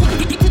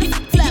 get to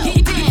the flow, get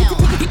down, get to the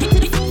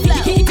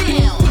flow, get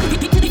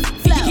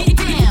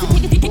down,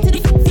 get to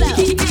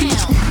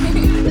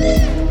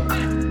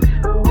the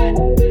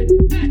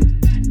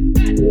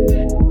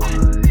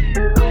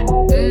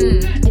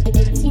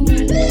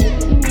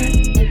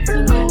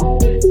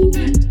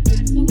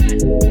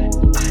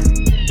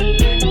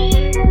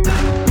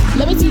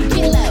let me see you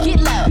get low, get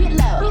low, get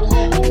low, get low.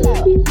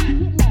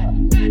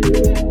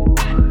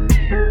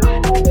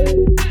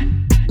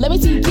 Let me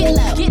see you get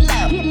low, get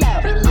low, get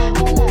low, get low.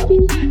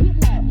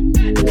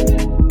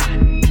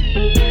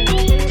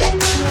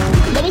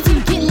 Let me see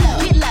you get low,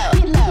 get low,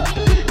 get low,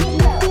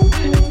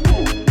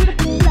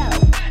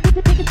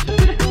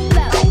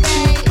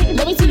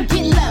 let me see you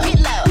get low, get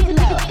low, get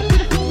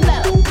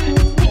low,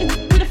 take it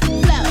to the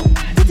flow,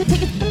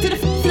 take it to the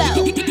flow,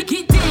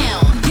 get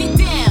down, get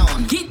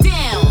down, get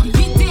down,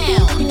 get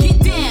down, get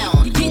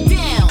down, get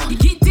down,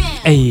 get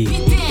down, Hey,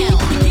 get down,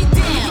 get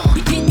down,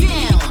 get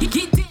down,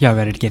 get down. y'all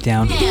ready to get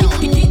down? Get down,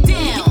 get down,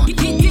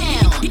 get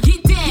down,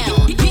 get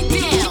down,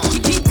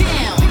 get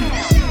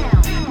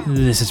down.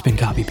 This has been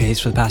Copy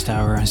Paste for the past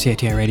hour on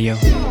CITR Radio.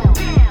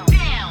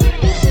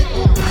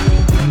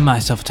 My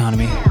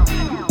self-autonomy.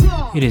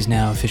 It is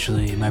now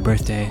officially my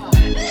birthday.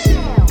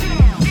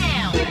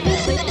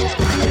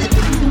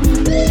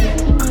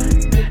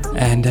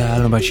 And I don't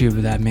know about you,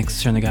 but that mix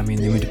certainly got me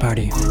in the mood to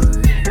party.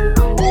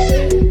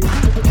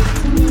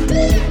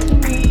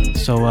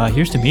 So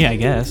here's to me, I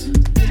guess.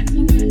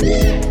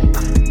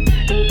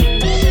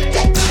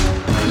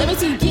 Let me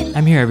see you get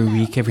I'm here every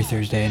week, every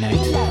Thursday night.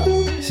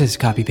 This is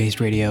Copy Paste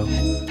Radio.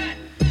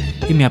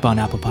 Hit me up on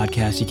Apple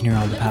Podcasts. You can hear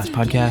all the past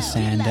podcasts.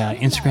 And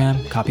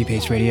Instagram, Copy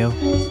Paste Radio.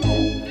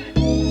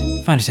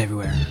 Find us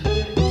everywhere.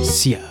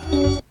 See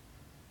ya.